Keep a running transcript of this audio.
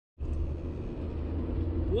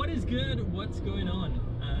What is good? What's going on?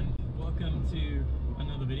 And welcome to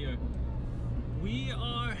another video. We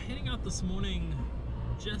are heading out this morning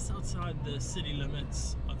just outside the city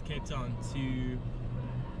limits of Cape Town to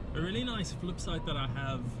a really nice flip site that I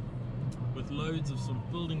have with loads of sort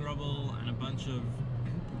of building rubble and a bunch of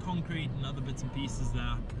concrete and other bits and pieces that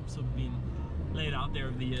have sort of been laid out there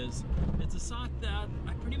over the years. It's a site that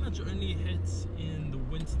I pretty much only hit in the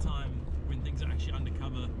winter time when things are actually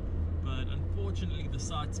undercover, but unfortunately the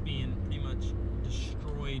site's been pretty much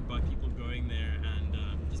destroyed by people going there and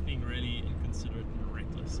just being really inconsiderate and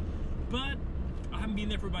reckless. But I haven't been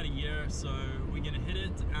there for about a year, so we're gonna hit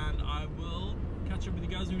it and I will catch up with you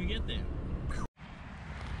guys when we get there.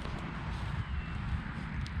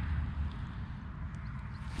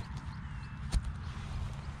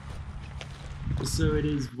 So it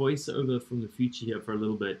is voiceover from the future here for a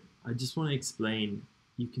little bit. I just want to explain,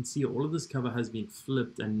 you can see all of this cover has been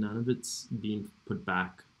flipped and none of it's been put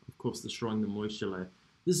back. Of course, destroying the moisture layer.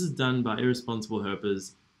 This is done by irresponsible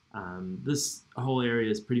herpers. This whole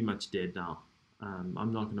area is pretty much dead now.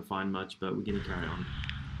 I'm not going to find much, but we're going to carry on.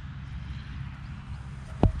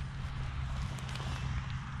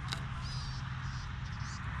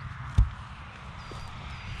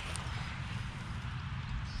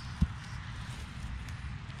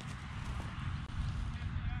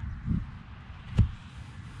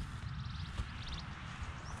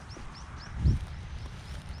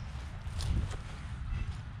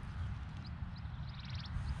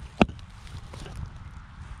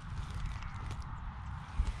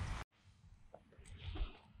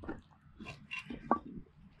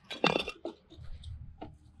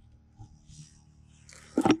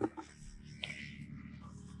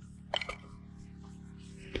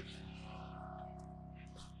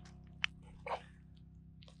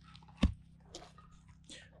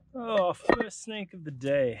 Oh, first snake of the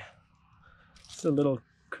day. It's a little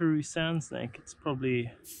Karoo sand snake. It's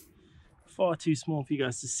probably far too small for you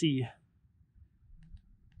guys to see.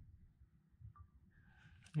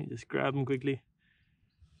 Let me just grab him quickly.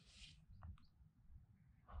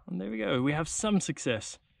 And there we go. We have some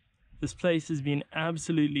success. This place has been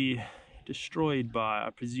absolutely destroyed by, I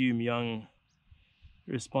presume, young,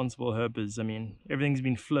 irresponsible herpers. I mean, everything's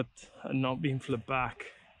been flipped and not been flipped back.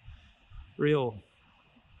 Real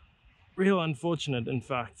unfortunate, in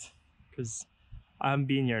fact, because I haven't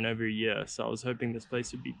been here in over a year, so I was hoping this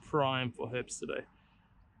place would be prime for herps today.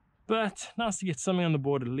 But nice to get something on the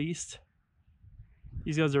board at least.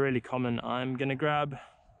 These guys are really common. I'm gonna grab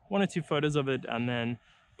 1 or 2 photos of it and then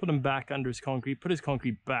put him back under his concrete, put his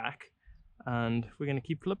concrete back, and we're gonna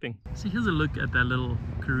keep flipping. So here's a look at that little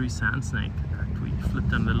Karoo sand snake that we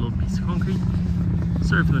flipped under a little piece of concrete.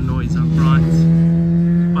 Sorry for the noise, I'm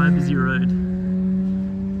right by a busy road.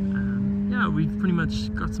 Yeah, we've pretty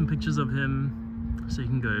much got some pictures of him so he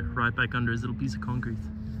can go right back under his little piece of concrete.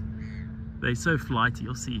 They're so flighty,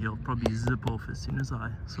 you'll see he'll probably zip off as soon as I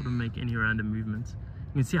sort of make any random movements.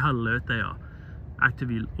 You can see how alert they are,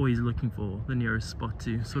 actively always looking for the nearest spot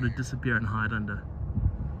to sort of disappear and hide under.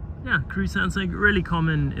 Yeah, Karoo sand snake, really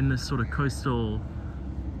common in this sort of coastal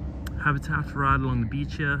habitat right along the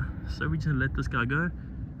beach here. So we're just gonna let this guy go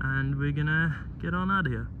and we're gonna get on out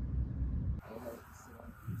of here.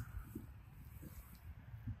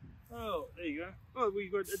 Oh, there you go. Oh, we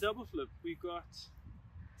got a double flip. We got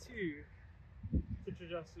 2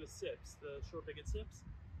 Tortoises sips, the short-legged sips.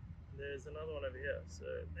 There's another one over here. So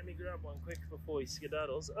let me grab one quick before he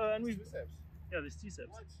skedaddles. Oh, and we've yeah, there's 2 sips.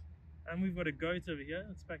 What? And we've got a goat over here.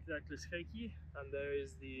 It's Pactactylus shaky, and there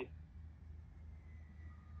is the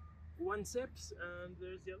 1 sips, and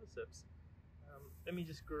there's the other sips. Let me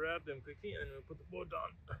just grab them quickly, and we'll put the board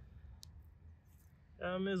down.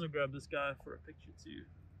 May as well grab this guy for a picture too.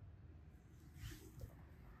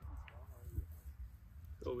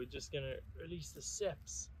 So we're just gonna release the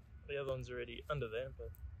seps. The other one's already under there,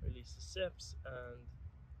 but release the seps and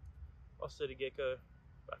also the gecko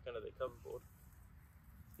back under the cover board.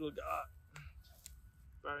 Little guy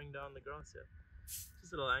burrowing down the grass here.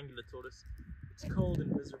 Just a little angular tortoise. It's cold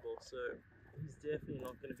and miserable, so he's definitely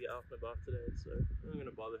not gonna be out and about today, so I'm not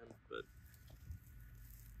gonna bother him, but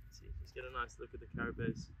let's see, just get a nice look at the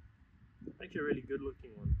carapace. Actually a really good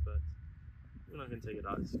looking one, but we're not gonna take it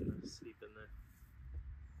out, it's gonna sleep in there.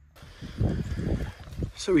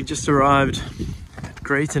 So we just arrived at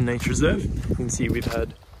Greyton Nature Reserve. You can see we've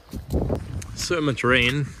had so much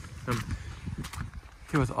rain.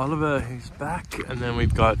 Here with Oliver, who's back, and then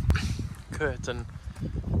we've got Kurt and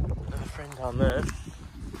another friend down there.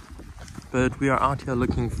 But we are out here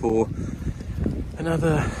looking for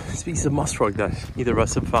another species of moss frog that neither of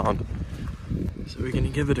us have found. So we're going to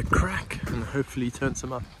give it a crack and hopefully turn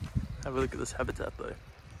some up. Have a look at this habitat though.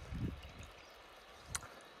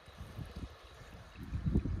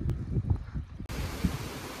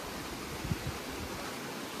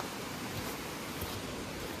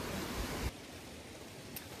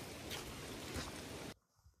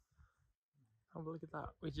 Have a look at that.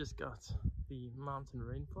 We just got the mountain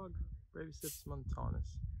rain fog, Breviceps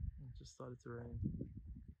montanus, and it just started to rain. You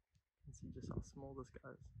can see just how small this guy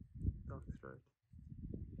is. Dark throat.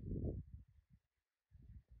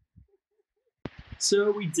 So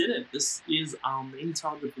we did it. This is our main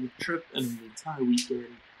target for the trip and the entire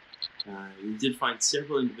weekend. We did find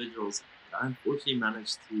several individuals. I unfortunately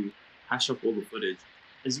managed to hash up all the footage.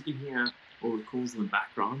 As you can hear, all the calls in the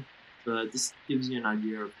background. But this gives you an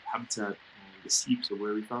idea of habitat and the sleeps of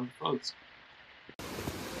where we found the frogs.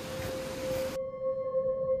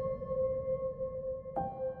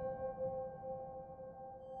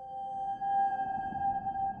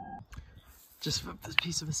 Just whipped this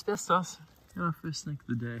piece of asbestos. Got our first snake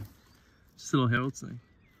of the day. Just a little herald snake.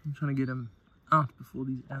 I'm trying to get him out before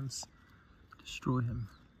these ants destroy him.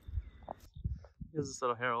 Here's this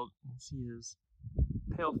little herald. You can see his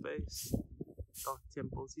pale face, dark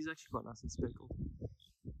temples. He's actually quite nice and speckled.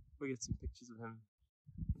 We'll get some pictures of him,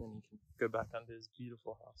 and then he can go back under his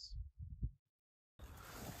beautiful house.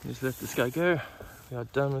 Just let this guy go. We are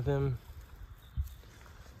done with him.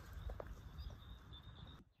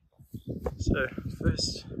 So,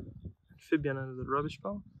 first amphibian under the rubbish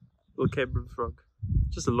pile, little Cape River frog.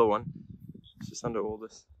 Just a little one. It's just under all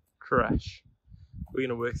this trash. We're going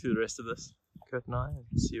to work through the rest of this, Kurt and I,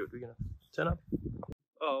 and see what we're going to turn up.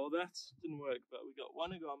 Oh, well, that didn't work, but we got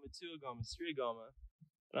 1 agama, 2 agamas, 3 agama,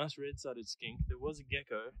 a nice red-sided skink. There was a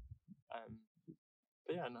gecko.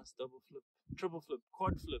 But yeah, a nice double flip, triple flip,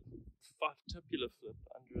 quad flip, 5-tubular flip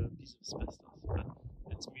under a piece of asbestos. But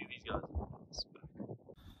let's move these guys back.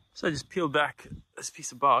 So I just peeled back this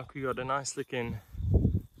piece of bark. We got a nice looking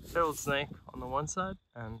feral snake on the one side,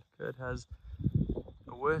 and Kurt has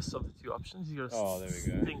the worst of the two options. He's got a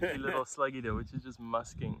stinky little slug eater, which is just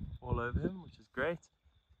musking all over him, which is great.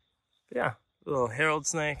 But yeah, little herald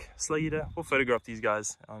snake, slug eater. We'll photograph these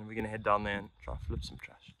guys, and we're gonna head down there and try and flip some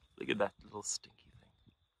trash. Look at that little stinky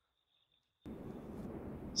thing.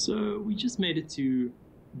 So we just made it to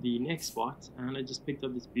the next spot, and I just picked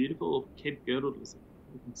up this beautiful Cape girdled lizard.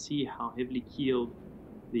 You can see how heavily keeled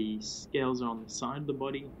the scales are on the side of the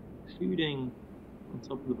body, including on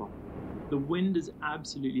top of the body. The wind is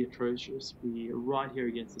absolutely atrocious. We are right here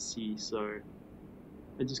against the sea, so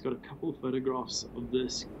I just got a couple of photographs of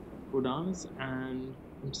this Tortoises, and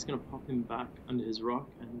I'm just going to pop him back under his rock,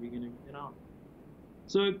 and we're going to get out.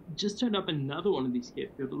 So just turned up another one of these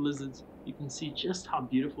Cape girdled lizards. You can see just how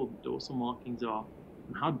beautiful the dorsal markings are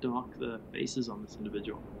and how dark the face is on this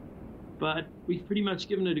individual. But we've pretty much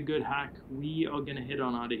given it a good hack. We are going to head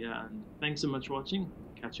on out of here, and thanks so much for watching.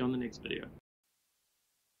 Catch you on the next video.